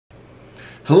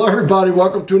Hello everybody,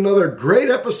 welcome to another great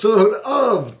episode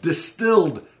of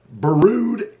Distilled,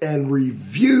 Brewed, and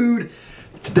Reviewed.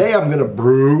 Today I'm going to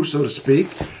brew, so to speak,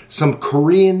 some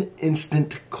Korean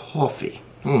instant coffee.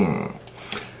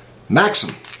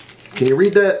 Maxim, can you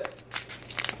read that?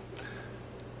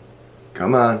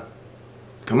 Come on.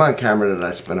 Come on, camera that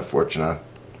I spent a fortune on.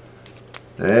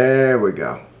 There we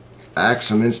go.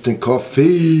 Maxim instant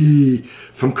coffee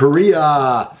from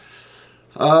Korea.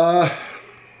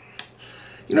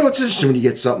 You know, it's interesting when you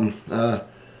get something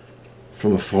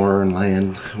from a foreign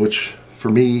land, which for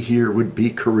me here would be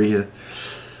Korea.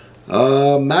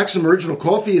 Maxim Original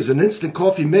Coffee is an instant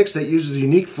coffee mix that uses a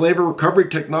unique flavor recovery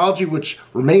technology which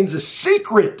remains a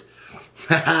secret,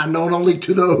 known only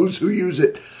to those who use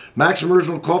it. Maxim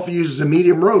Original Coffee uses a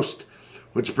medium roast,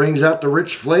 which brings out the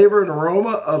rich flavor and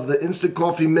aroma of the instant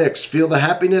coffee mix. Feel the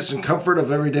happiness and comfort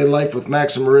of everyday life with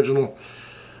Maxim Original.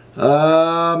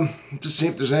 Just see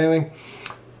if there's anything.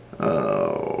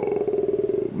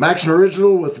 Maxim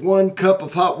Original with 1 cup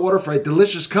of hot water for a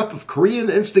delicious cup of Korean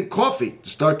instant coffee to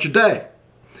start your day.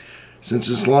 Since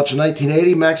its launch in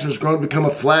 1980, Maxim has grown to become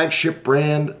a flagship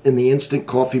brand in the instant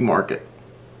coffee market.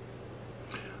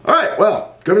 Alright,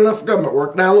 well, good enough for government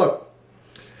work. Now look,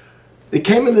 it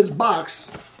came in this box,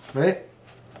 right?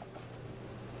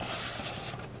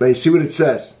 Now you see what it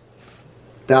says.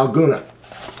 Dalgona.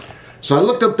 So I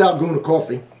looked up Dalgona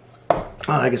coffee.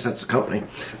 I guess that's the company.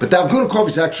 But Dalgona coffee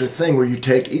is actually a thing where you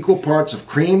take equal parts of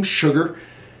cream, sugar,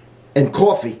 and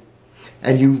coffee,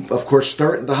 and you, of course,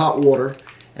 stir it into hot water,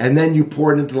 and then you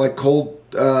pour it into like cold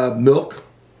milk,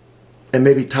 and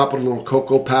maybe top it with a little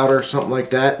cocoa powder or something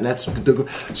like that, and that's the.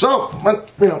 So,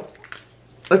 you know,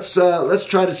 let's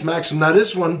try this Maxim. Now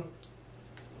this one,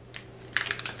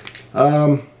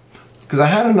 because I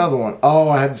had another one. Oh,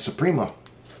 I had the Supremo.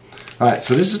 All right,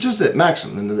 so this is just it,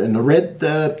 Maxim, in the red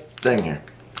thing here.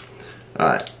 All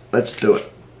right, let's do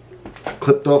it.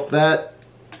 Clipped off that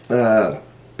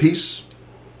piece.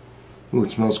 Ooh,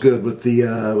 it smells good with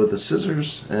the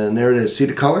scissors, and there it is. See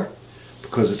the color?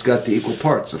 Because it's got the equal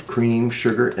parts of cream,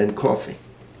 sugar, and coffee.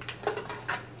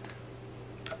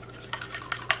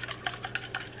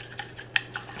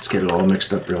 Let's get it all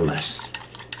mixed up real nice.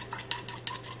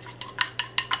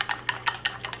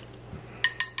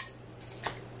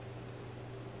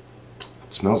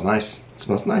 It smells nice. It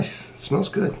smells nice. It smells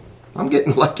good. I'm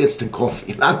getting like instant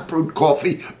coffee. And I've brewed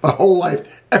coffee my whole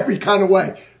life, every kind of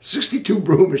way. 62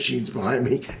 brew machines behind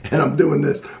me, and I'm doing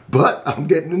this. But I'm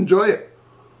getting to enjoy it.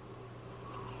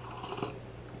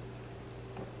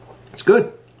 It's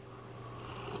good.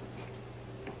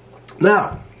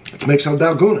 Now, let's make some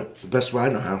Dalgona. The best way I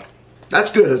know how.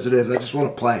 That's good as it is. I just want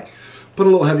to play. Put a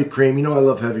little heavy cream. You know I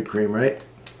love heavy cream, right?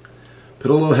 Put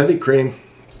a little heavy cream.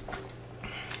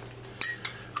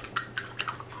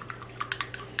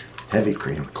 Heavy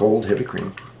cream, cold heavy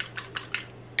cream.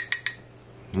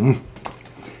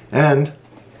 And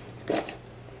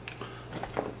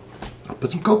I'll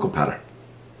put some cocoa powder.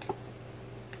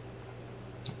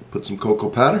 Put some cocoa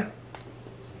powder.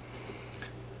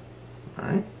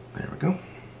 Alright, there we go.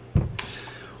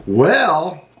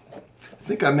 Well, I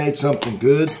think I made something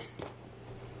good.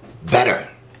 Better.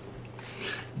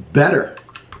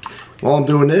 While I'm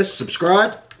doing this,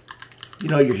 subscribe. You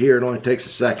know you're here, it only takes a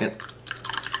second.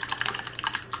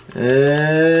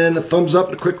 And a thumbs up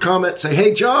and a quick comment. Say,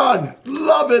 hey, John,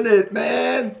 loving it,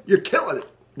 man. You're killing it.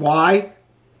 Why?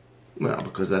 Well,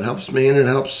 because that helps me and it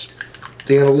helps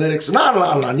the analytics. And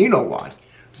on. You know why.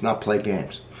 It's not play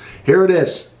games. Here it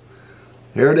is.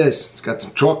 Here it is. It's got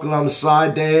some chocolate on the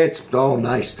side there. It's all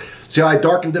nice. See how I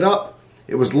darkened it up?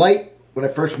 It was light when I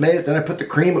first made it. Then I put the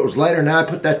cream. It was lighter. Now I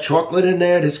put that chocolate in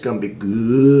there. This is going to be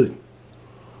good.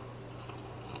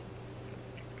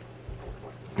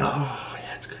 Oh.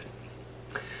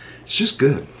 It's just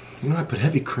good. You know, I put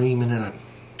heavy cream in it.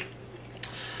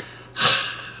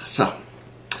 So,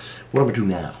 what I'm going to do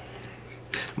now,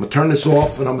 I'm going to turn this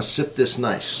off and I'm going to sip this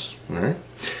nice. All right?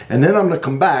 And then I'm going to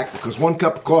come back because 1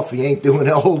 cup of coffee ain't doing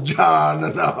it, old John.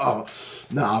 No,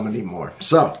 I'm going to need more.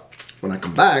 So, when I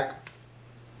come back,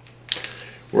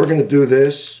 we're going to do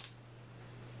this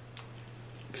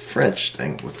French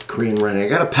thing with Korean running. I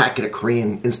got a packet of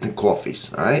Korean instant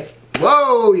coffees. All right?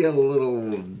 Whoa, you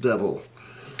little devil.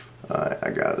 Alright, I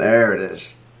got it. There it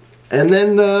is. And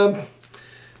then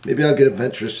maybe I'll get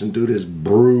adventurous and do this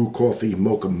brew coffee,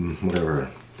 mocha, whatever.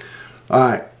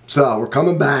 Alright, so we're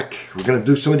coming back. We're going to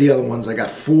do some of the other ones. I got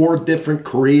 4 different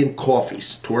Korean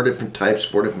coffees. 4 different types,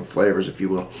 4 different flavors, if you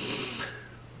will.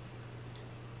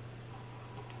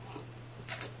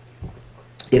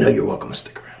 You know, you're welcome to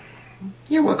stick around.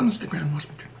 You're welcome to stick around and watch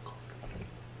me drink my coffee.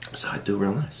 So I do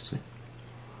real nice, see?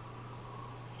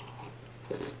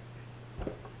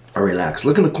 I relax.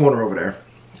 Look in the corner over there.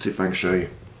 Let's see if I can show you.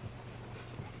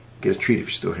 Get a treat if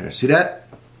you're still here. See that?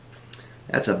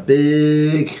 That's a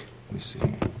big, let me see.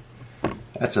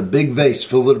 That's a big vase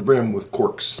filled to the brim with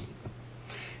corks.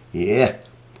 Yeah,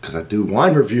 because I do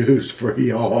wine reviews for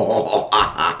y'all.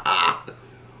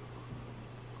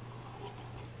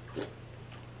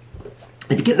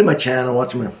 If you get into my channel,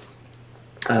 watch my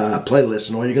playlist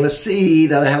and all, you're going to see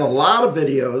that I have a lot of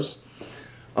videos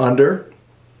under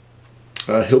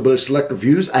Hillbilly Select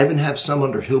Reviews. I even have some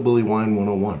under Hillbilly Wine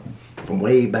 101 from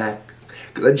way back.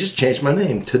 Because I just changed my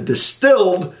name to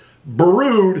Distilled,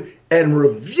 Brewed, and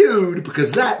Reviewed,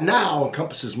 because that now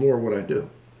encompasses more of what I do.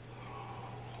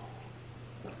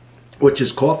 Which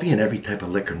is coffee and every type of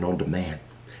liquor known to man.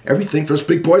 Everything for us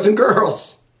big boys and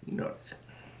girls. You know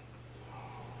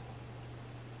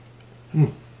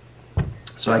that.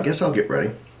 So I guess I'll get ready.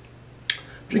 I'm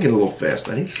drinking a little fast.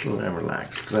 I need to slow down and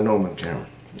relax because I know I'm on camera.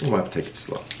 I'm going to have to take it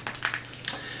slow.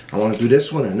 I want to do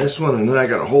this one, and then I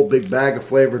got a whole big bag of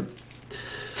flavored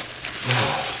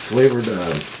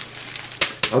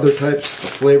other types of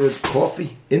flavored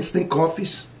coffee, instant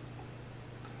coffees.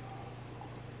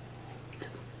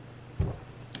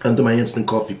 Under my instant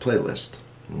coffee playlist.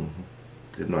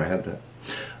 Didn't know I had that.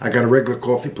 I got a regular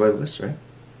coffee playlist, right?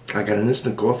 I got an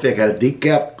instant coffee. I got a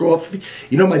decaf coffee.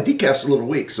 You know, my decaf's a little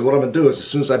weak, so what I'm going to do is as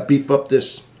soon as I beef up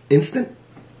this instant,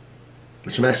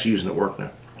 which I'm actually using at work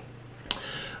now,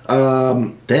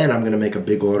 then I'm going to make a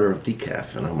big order of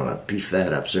decaf, and I'm going to beef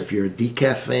that up. So if you're a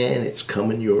decaf fan, it's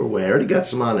coming your way. I already got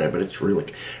some on there, but it's really...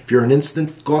 If you're an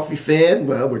instant coffee fan,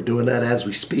 well, we're doing that as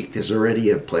we speak. There's already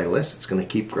a playlist. It's going to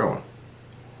keep growing.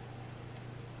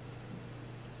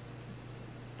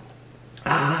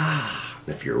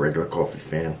 If you're a regular coffee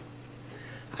fan,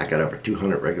 I got over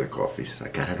 200 regular coffees. I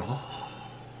got it all.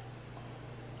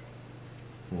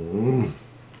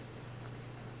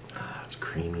 It's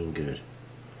creamy and good.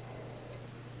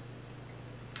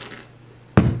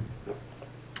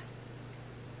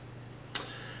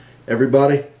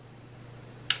 Everybody,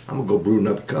 I'm going to go brew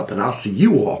another cup, and I'll see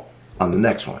you all on the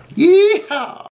next one. Yeehaw!